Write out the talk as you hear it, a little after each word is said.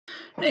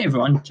Hey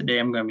everyone, today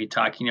I'm going to be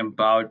talking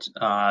about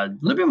a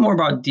little bit more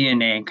about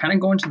DNA and kind of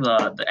go into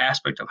the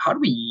aspect of how do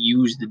we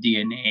use the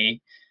DNA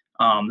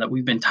that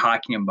we've been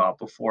talking about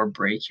before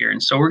break here.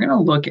 And so we're going to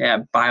look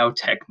at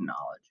biotechnology.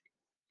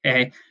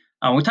 Okay,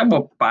 we talk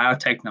about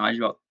biotechnology,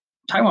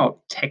 talking about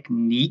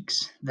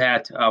techniques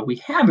that we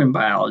have in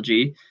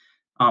biology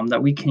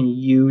that we can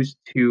use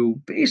to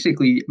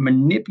basically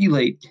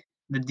manipulate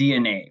the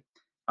DNA,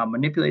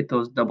 manipulate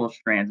those double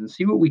strands, and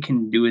see what we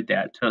can do with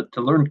that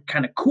to learn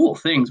kind of cool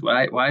things. What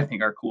I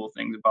think are cool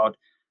things about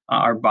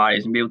our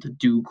bodies, and be able to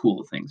do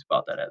cool things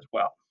about that as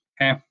well.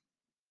 Okay,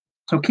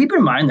 so keep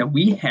in mind that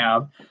we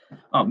have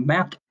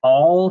mapped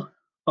all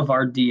of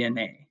our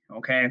DNA.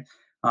 Okay,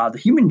 the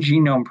Human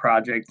Genome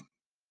Project,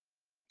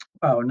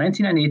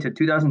 1998 to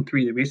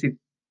 2003, they basically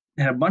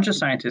had a bunch of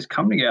scientists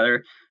come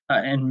together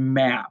and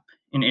map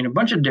in a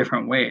bunch of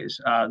different ways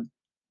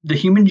the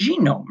human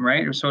genome,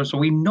 right? So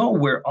we know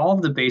where all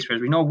of the base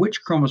pairs, we know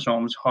which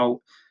chromosomes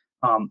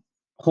um,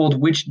 hold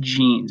which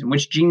genes and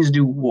which genes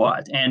do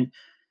what, and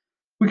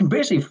we can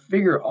basically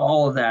figure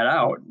all of that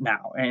out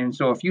now. And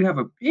so if you have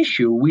an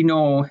issue, we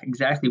know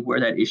exactly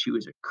where that issue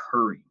is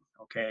occurring.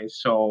 Okay,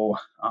 so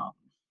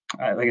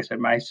like I said,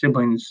 my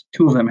siblings,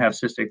 two of them have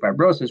cystic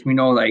fibrosis. We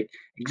know like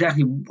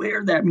exactly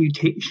where that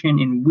mutation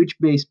in which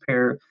base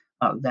pair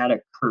that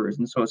occurs,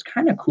 and so it's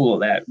kind of cool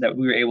that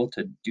we were able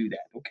to do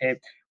that. Okay,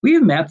 we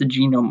have mapped the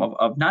genome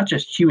of not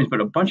just humans but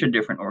a bunch of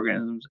different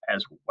organisms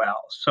as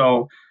well.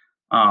 So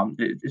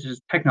this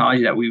is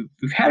technology that we've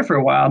had for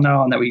a while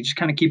now, and that we just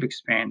kind of keep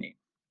expanding.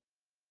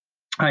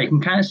 You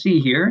can kind of see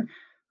here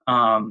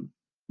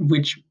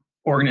which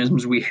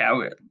organisms we have.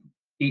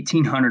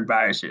 1,800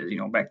 viruses,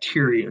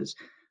 bacterias,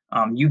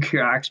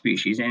 eukaryotic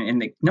species,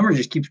 and the number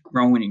just keeps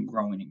growing and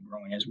growing and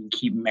growing as we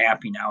keep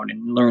mapping out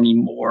and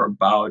learning more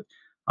about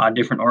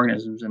different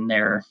organisms and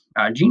their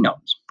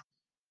genomes.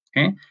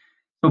 Okay,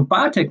 so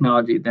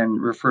biotechnology then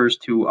refers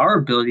to our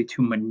ability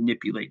to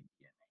manipulate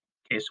DNA.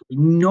 Okay, so we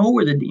know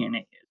where the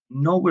DNA is,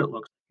 know what it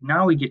looks like.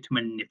 Now we get to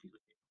manipulate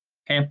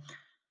it. Okay.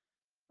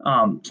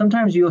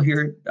 Sometimes you'll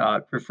hear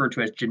it referred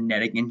to as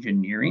genetic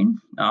engineering.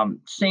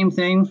 Same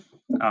thing,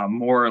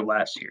 more or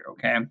less here,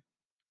 okay?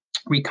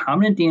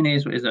 Recombinant DNA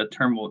is a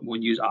term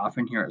we'll use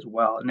often here as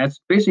well. And that's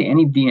basically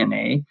any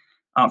DNA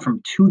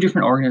from two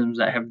different organisms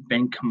that have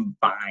been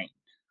combined,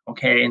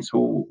 okay? And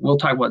so we'll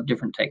talk about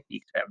different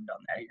techniques that have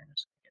done that here in a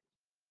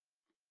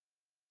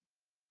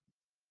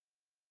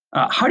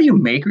second. How do you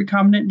make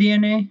recombinant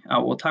DNA?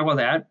 We'll talk about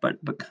that, but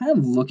kind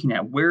of looking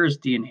at where is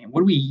DNA? What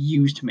do we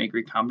use to make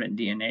recombinant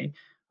DNA?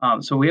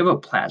 So we have a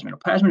plasmid. A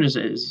plasmid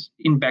is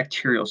in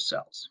bacterial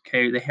cells.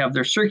 Okay, they have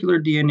their circular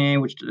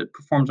DNA, which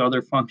performs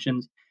other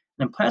functions.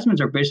 And plasmids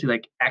are basically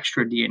like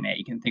extra DNA.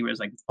 You can think of it as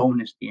like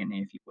bonus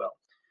DNA, if you will.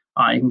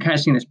 You can kind of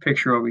see in this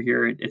picture over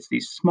here. It's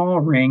these small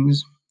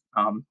rings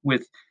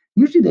with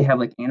usually they have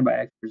like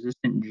antibiotic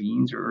resistant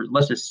genes or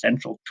less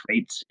essential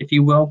traits, if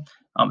you will,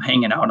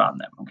 hanging out on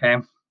them. Okay.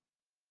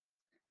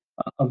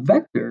 A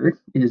vector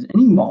is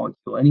any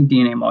molecule, any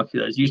DNA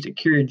molecule that is used to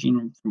carry a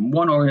gene from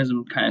one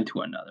organism kind of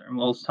to another. And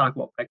we'll talk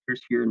about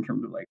vectors here in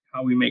terms of like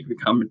how we make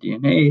recombinant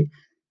DNA,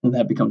 and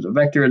that becomes a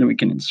vector, and then we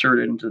can insert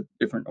it into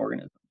different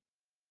organisms.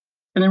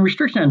 And then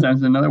restriction enzymes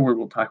is another word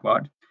we'll talk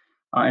about.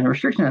 And a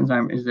restriction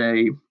enzyme is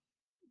a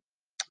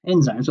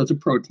enzyme, so it's a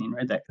protein,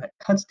 right, that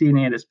cuts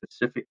DNA at a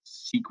specific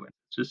sequence,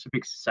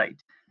 specific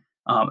site.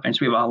 And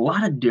so we have a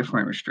lot of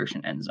different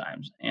restriction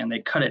enzymes, and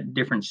they cut at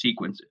different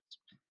sequences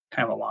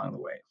kind of along the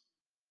way.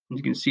 As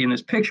you can see in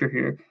this picture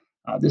here,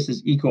 this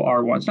is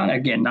EcoR1. It's not,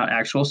 again, not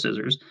actual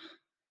scissors,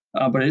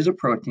 but it is a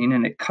protein,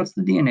 and it cuts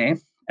the DNA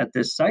at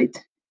this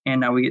site, and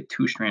now we get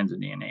two strands of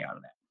DNA out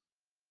of that.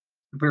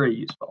 Very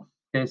useful.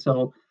 Okay,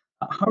 so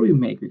how do we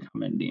make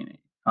recombinant DNA?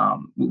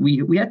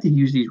 We have to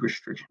use these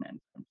restriction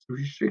enzymes. The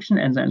restriction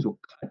enzymes will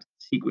cut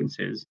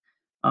sequences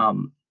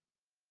and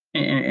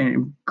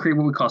create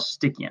what we call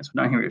sticky ends.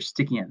 So down here we have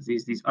sticky ends,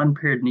 these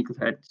unpaired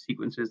nucleotide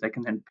sequences that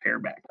can then pair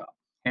back up.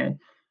 Okay.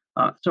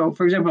 So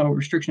for example, a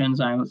restriction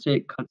enzyme, let's say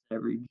it cuts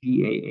every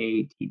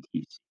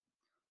GAA-TTC. So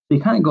you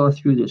kind of go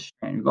through this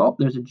strand. You go, oh,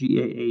 there's a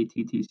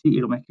GAA-TTC,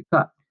 it'll make a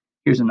cut.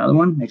 Here's another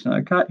one, makes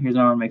another cut. Here's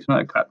another one, makes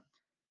another cut.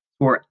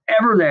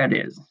 Wherever that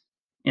is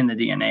in the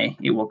DNA,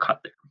 it will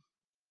cut there.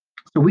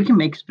 So we can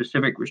make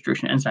specific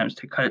restriction enzymes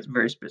to cut its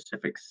very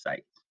specific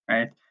site,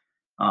 right?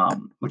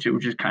 Which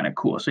is kind of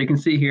cool. So you can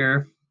see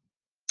here,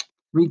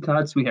 3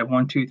 cuts. We have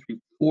 1, 2, 3,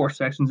 4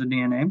 sections of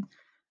DNA,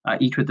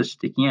 each with a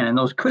sticky end, and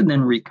those could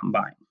then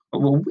recombine.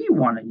 But what we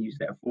want to use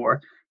that for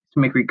is to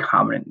make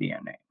recombinant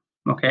DNA.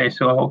 Okay,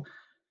 so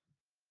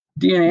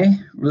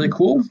DNA, really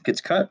cool,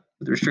 gets cut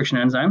with the restriction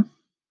enzyme.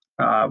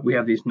 We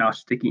have these now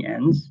sticky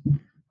ends.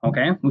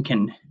 Okay, we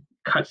can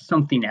cut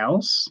something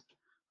else.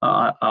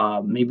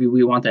 Maybe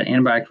we want that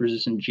antibiotic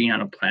resistant gene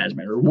on a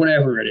plasmid or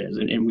whatever it is,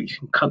 and we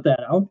can cut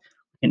that out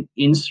and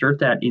insert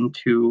that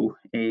into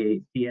a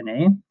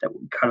DNA that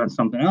we cut on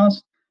something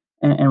else,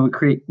 and we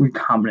create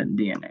recombinant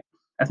DNA.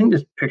 I think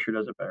this picture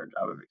does a better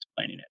job of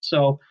explaining it.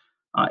 So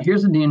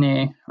here's the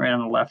DNA right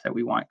on the left that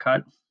we want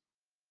cut.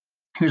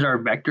 Here's our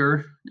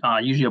vector,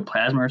 usually a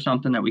plasma or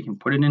something that we can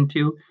put it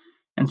into.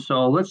 And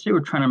so let's say we're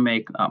trying to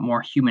make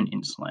more human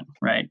insulin,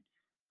 right?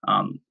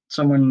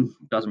 Someone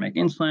doesn't make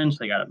insulin, so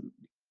they got to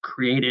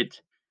create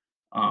it,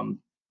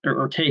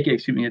 or take it,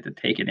 excuse me, have to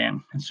take it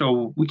in. And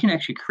so we can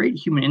actually create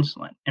human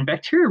insulin, and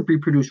bacteria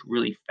reproduce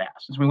really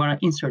fast. And so we want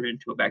to insert it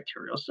into a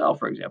bacterial cell,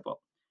 for example.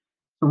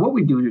 So what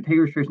we do is we take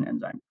a restriction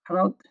enzyme, cut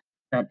out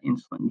that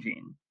insulin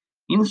gene,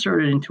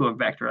 insert it into a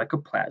vector like a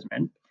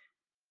plasmid,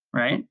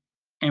 right?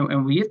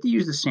 And we have to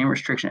use the same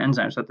restriction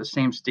enzymes at the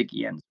same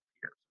sticky ends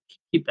here.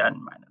 Keep that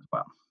in mind as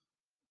well.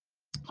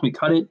 So we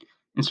cut it,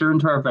 insert it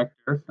into our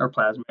vector, our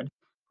plasmid,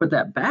 put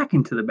that back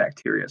into the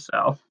bacteria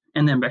cell,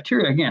 and then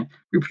bacteria, again,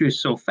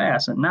 reproduce so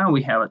fast that now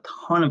we have a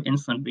ton of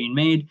insulin being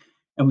made,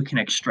 and we can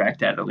extract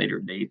that at a later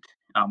date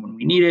when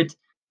we need it.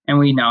 And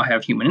we now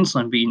have human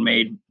insulin being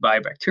made by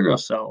a bacterial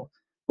cell,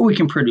 but we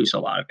can produce a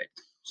lot of it.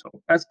 So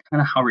that's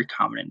kind of how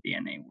recombinant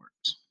DNA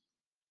works.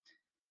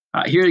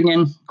 Here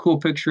again, cool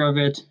picture of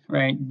it,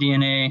 right?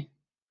 DNA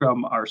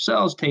from our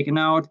cells taken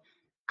out,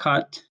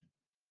 cut,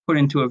 put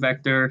into a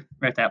vector,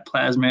 right? That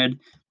plasmid,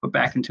 put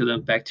back into the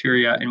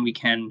bacteria, and we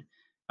can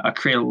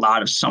create a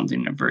lot of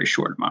something in a very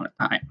short amount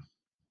of time.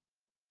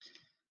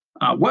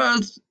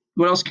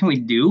 What else can we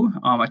do?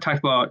 I talked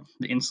about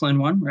the insulin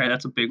one, right?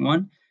 That's a big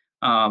one.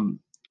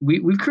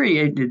 We've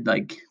created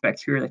like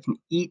bacteria that can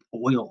eat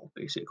oil,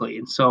 basically.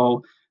 And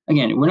so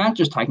again, we're not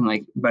just talking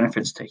like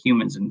benefits to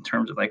humans in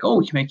terms of like, oh,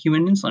 we can make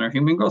human insulin or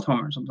human growth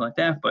hormone or something like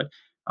that, but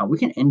we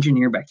can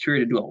engineer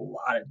bacteria to do a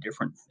lot of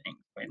different things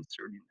by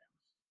inserting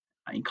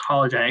them. In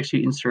college, I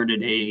actually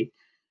inserted a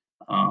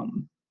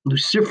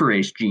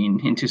luciferase gene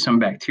into some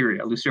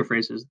bacteria.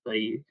 Luciferase is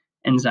the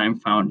enzyme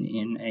found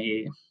in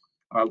a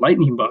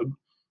lightning bug,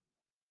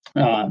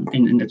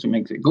 and that's what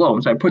makes it glow.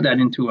 And so I put that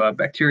into a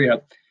bacteria,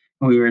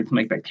 and we were able to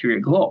make bacteria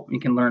glow. You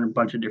can learn a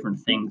bunch of different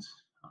things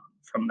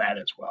from that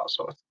as well.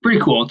 So it's pretty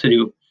cool to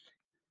do.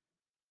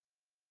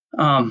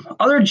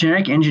 Other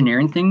genetic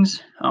engineering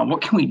things,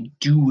 what can we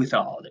do with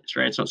all of this,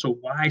 right? So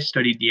why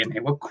study DNA?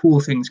 What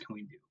cool things can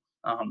we do?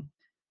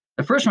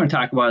 The first one I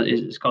talk about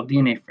is called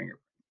DNA fingerprint.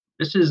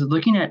 This is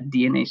looking at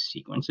DNA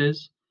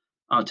sequences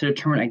to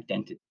determine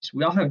identities.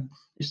 We all have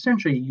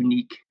essentially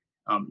unique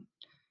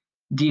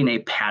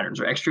DNA patterns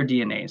or extra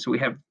DNA. So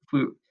if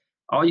we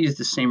all use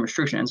the same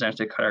restriction enzymes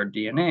to cut our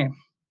DNA,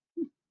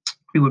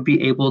 we would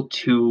be able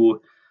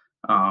to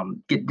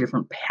get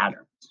different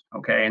patterns.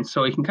 Okay, and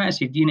so you can kind of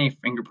see DNA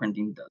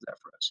fingerprinting does that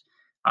for us.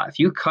 If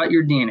you cut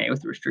your DNA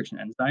with the restriction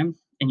enzyme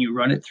and you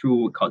run it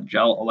through what's called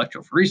gel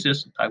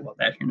electrophoresis, we'll talk about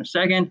that here in a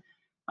second,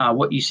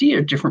 what you see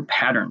are different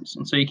patterns.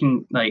 And so you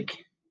can,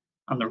 like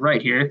on the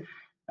right here,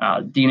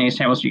 DNA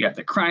samples, you got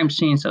the crime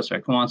scene,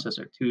 suspect 1,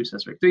 suspect 2,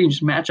 suspect 3, you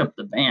just match up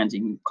the bands.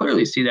 You can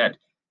clearly see that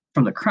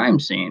from the crime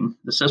scene,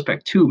 the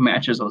suspect 2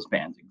 matches those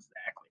bands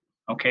exactly.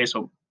 Okay,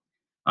 so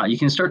you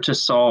can start to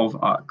solve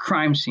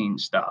crime scene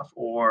stuff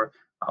or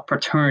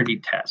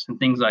paternity tests and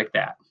things like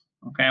that.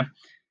 Okay,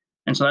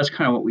 and so that's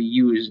kind of what we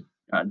use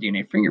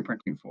DNA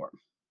fingerprinting for.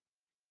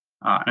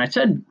 And I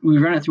said we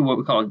run it through what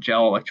we call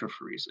gel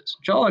electrophoresis.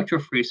 Gel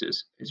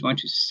electrophoresis is going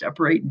to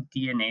separate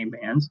DNA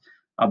bands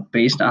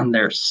based on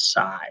their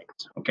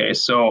size. Okay,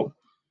 so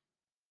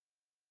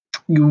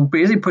you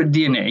basically put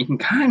DNA, you can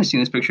kind of see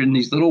in this picture, in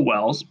these little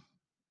wells.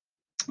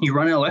 You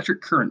run an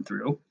electric current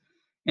through,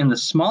 and the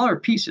smaller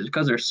pieces,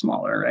 because they're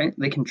smaller, right,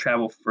 they can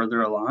travel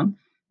further along.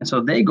 And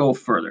so they go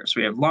further. So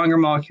we have longer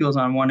molecules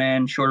on one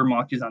end, shorter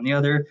molecules on the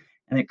other,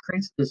 and it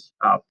creates this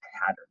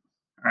pattern,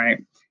 all right?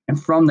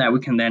 And from that, we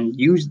can then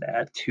use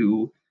that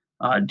to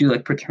do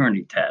like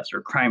paternity tests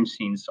or crime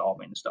scene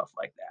solving and stuff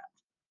like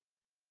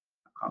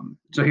that.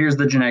 So here's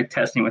the genetic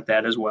testing with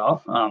that as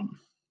well.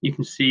 You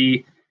can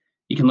see,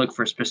 you can look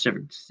for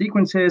specific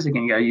sequences.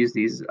 Again, you got to use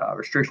these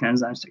restriction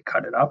enzymes to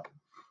cut it up.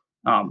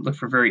 Look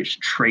for various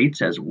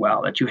traits as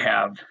well that you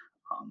have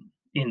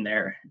in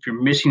there. If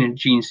you're missing a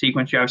gene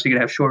sequence, you're obviously going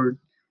to have shorter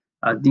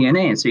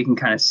DNA, and so you can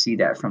kind of see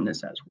that from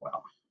this as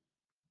well.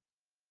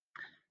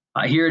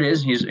 Here it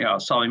is. He's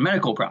solving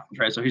medical problems,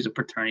 right? So here's a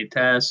paternity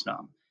test.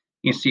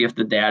 You can see if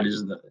the dad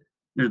is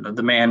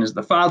the man is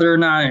the father or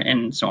not,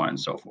 and so on and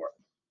so forth.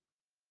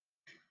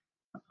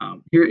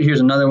 Here's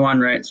another one,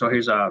 right? So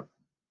here's a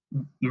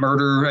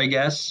murder, I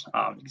guess.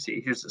 You can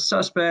see here's the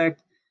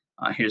suspect.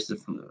 Here's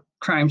from the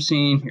crime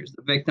scene. Here's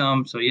the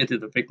victim. So you have to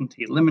the victim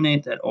to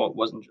eliminate that. Oh, it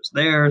wasn't just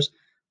theirs.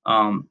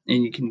 And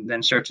you can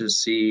then start to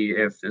see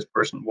if this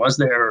person was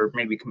there or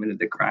maybe committed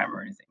the crime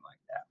or anything like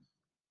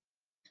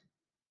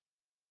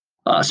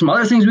that. Some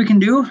other things we can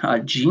do,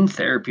 gene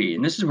therapy.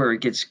 And this is where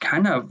it gets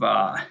kind of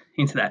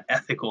into that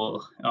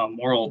ethical,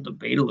 moral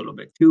debate a little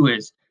bit too,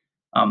 is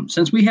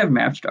since we have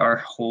mapped our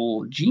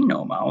whole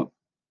genome out,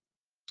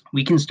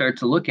 we can start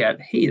to look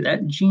at, hey,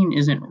 that gene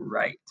isn't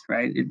right?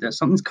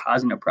 Something's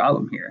causing a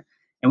problem here.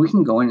 And we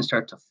can go in and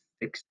start to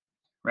fix it,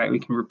 right? We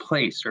can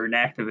replace or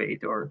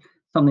inactivate or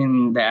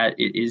something that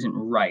it isn't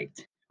right,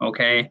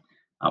 okay?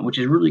 Which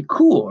is really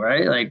cool,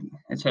 right? Like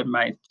I said,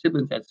 my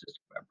siblings had cystic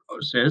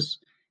fibrosis,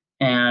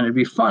 and it'd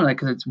be fun, like,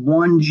 because it's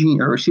one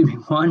gene, or excuse me,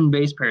 one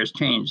base pair has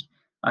changed,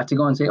 to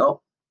go and say,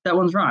 oh, that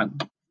one's wrong.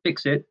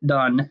 Fix it,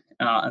 done,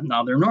 and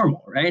now they're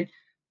normal, right?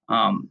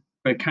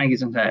 But it kind of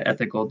gets into that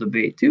ethical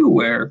debate too,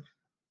 where,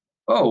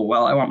 oh,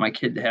 well, I want my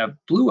kid to have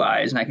blue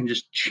eyes, and I can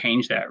just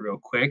change that real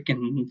quick,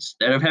 and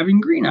instead of having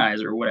green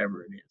eyes or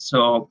whatever it is.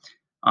 So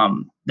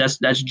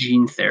that's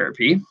gene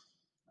therapy.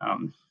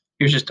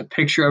 Here's just a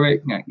picture of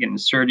it. Again,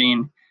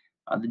 inserting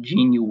the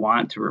gene you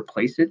want to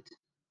replace it.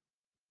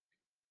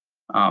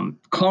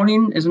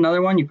 Cloning is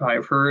another one. You probably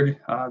have heard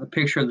the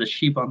picture of the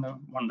sheep on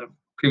one of the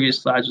previous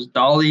slides was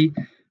Dolly.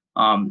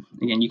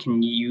 Again, you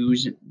can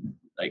use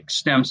like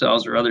stem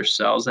cells or other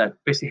cells that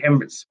basically haven't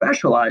been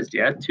specialized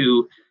yet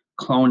to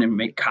clone and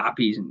make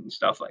copies and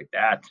stuff like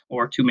that,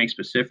 or to make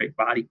specific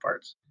body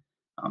parts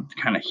to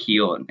kind of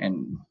heal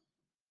and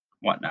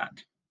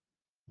whatnot.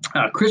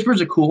 CRISPR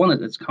is a cool one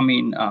that's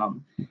coming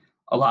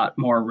a lot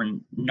more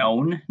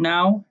known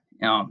now.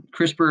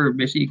 CRISPR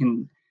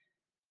basically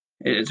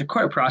it's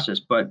quite a process,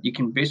 but you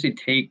can basically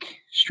take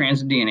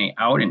strands of DNA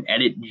out and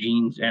edit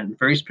genes and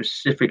very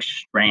specific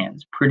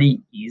strands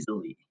pretty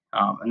easily.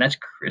 And that's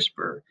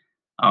CRISPR.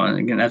 And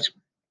again, that's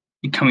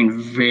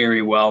becoming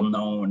very well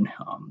known,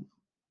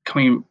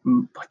 becoming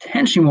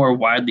potentially more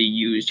widely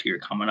used here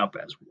coming up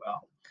as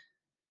well.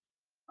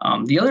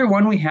 The other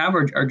one we have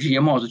are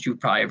GMOs, that you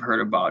probably have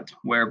heard about,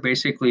 where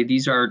basically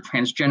these are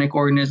transgenic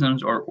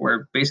organisms, or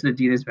where basically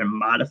the DNA has been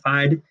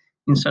modified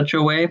in such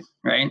a way,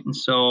 right? And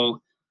so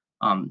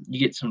you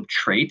get some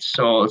traits.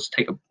 So let's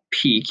take a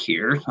peek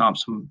here.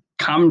 Some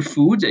common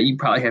foods that you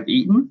probably have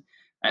eaten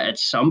at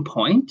some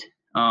point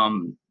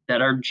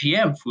that are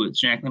GM foods,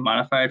 genetically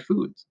modified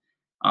foods.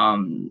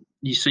 So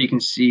you can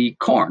see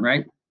corn,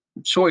 right?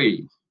 Soy,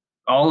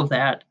 all of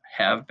that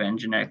have been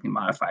genetically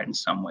modified in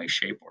some way,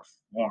 shape, or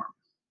form.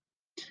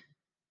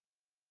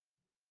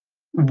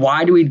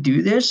 Why do we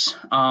do this?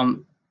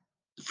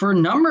 For a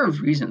number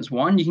of reasons.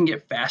 One, you can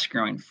get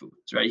fast-growing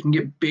foods, right? You can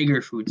get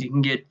bigger foods. You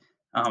can get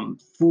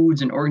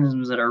foods and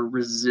organisms that are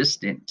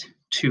resistant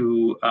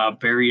to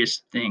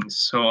various things.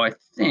 So I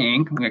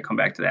think I'm going to come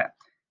back to that.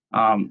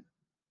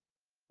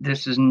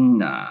 This is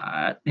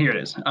not, here it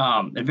is.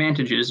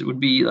 Advantages, it would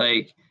be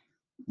like,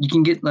 you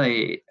can get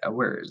like,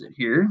 where is it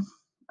here?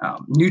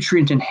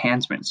 Nutrient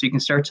enhancement. So you can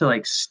start to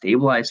like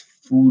stabilize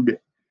food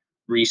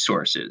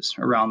resources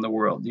around the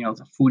world,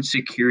 the food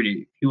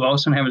security. You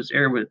also have this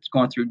area where it's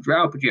going through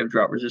drought, but you have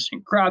drought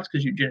resistant crops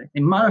because you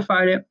genetically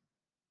modified it.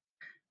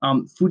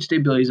 Food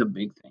stability is a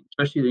big thing,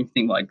 especially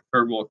anything like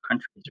third world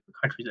countries, or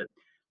countries that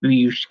maybe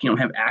you don't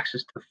have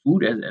access to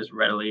food as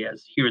readily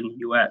as here in the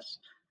US.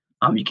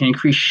 You can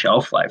increase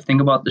shelf life.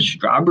 Think about the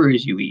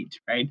strawberries you eat,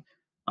 right?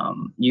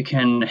 You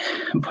can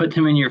put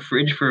them in your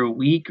fridge for a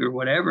week or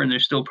whatever, and they're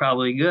still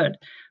probably good,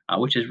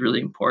 which is really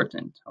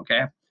important,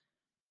 okay?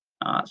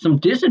 Some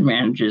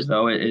disadvantages,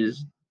 though,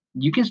 is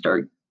you can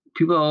start,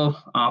 people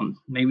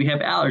maybe have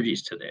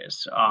allergies to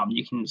this.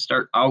 You can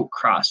start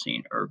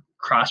outcrossing or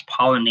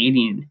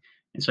cross-pollinating.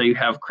 And so you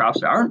have crops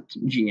that aren't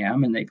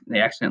GM and they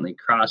accidentally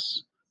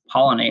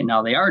cross-pollinate.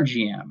 Now they are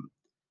GM.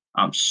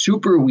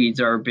 Super weeds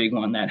are a big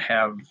one that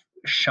have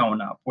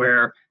shown up,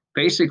 where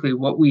basically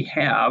what we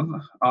have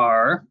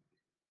are,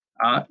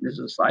 this is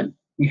a slide,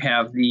 we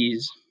have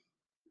these,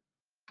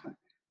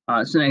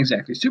 it's not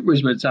exactly super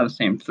weeds, but it's on the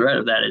same thread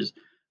of that, is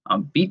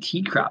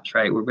BT crops,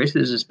 right? Where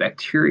basically there's this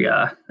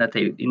bacteria that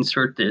they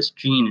insert this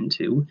gene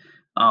into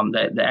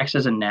that acts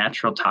as a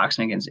natural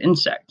toxin against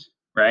insects,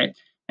 right?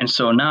 And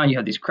so now you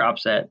have these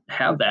crops that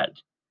have that.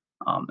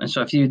 And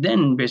so if you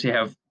then basically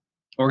have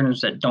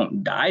organisms that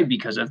don't die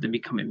because of they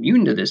become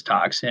immune to this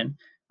toxin,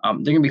 they're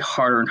going to be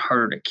harder and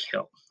harder to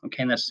kill.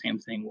 Okay, and that's the same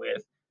thing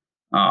with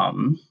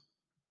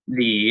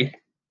the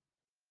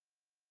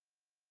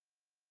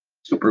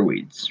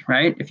superweeds,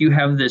 right? If you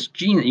have this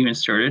gene that you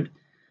inserted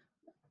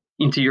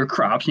into your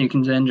crops, and you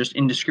can then just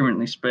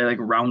indiscriminately spray like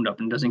Roundup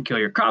and doesn't kill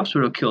your crops, but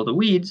it'll kill the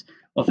weeds.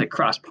 Well, if it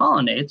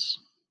cross-pollinates,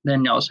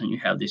 then all of a sudden you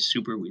have these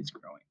super weeds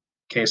growing.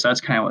 Okay, so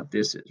that's kind of what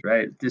this is,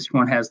 right? This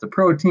one has the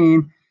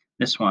protein,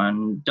 this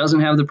one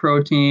doesn't have the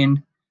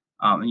protein,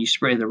 and you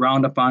spray the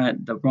Roundup on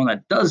it. The one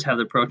that does have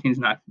the protein is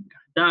not going to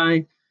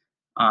die,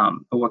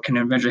 but what can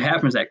eventually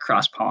happen is that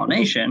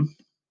cross-pollination,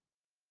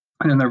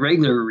 and then the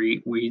regular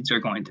weeds are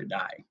going to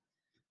die.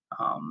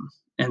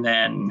 And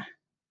then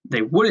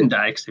they wouldn't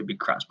die because they'd be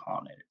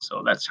cross-pollinated.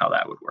 So that's how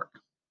that would work.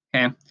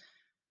 Okay.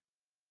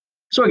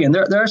 So again,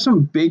 there are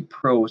some big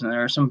pros and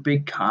there are some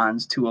big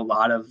cons to a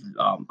lot of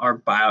our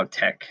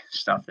biotech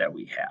stuff that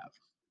we have.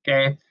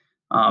 Okay.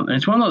 And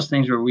it's one of those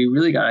things where we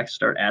really got to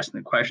start asking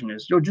the question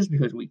is, just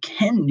because we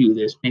can do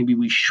this, maybe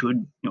we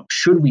should,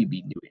 should we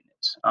be doing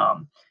this?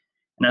 And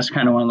that's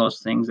kind of one of those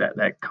things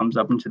that comes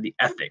up into the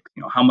ethics.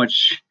 How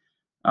much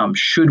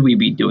should we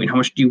be doing? How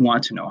much do you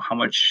want to know? How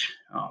much,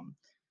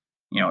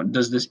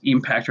 does this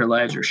impact our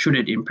lives, or should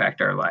it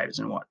impact our lives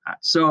and whatnot?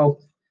 So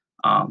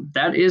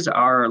that is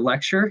our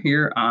lecture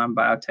here on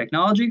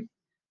biotechnology.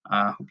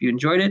 Hope you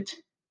enjoyed it.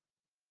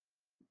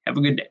 Have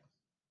a good day.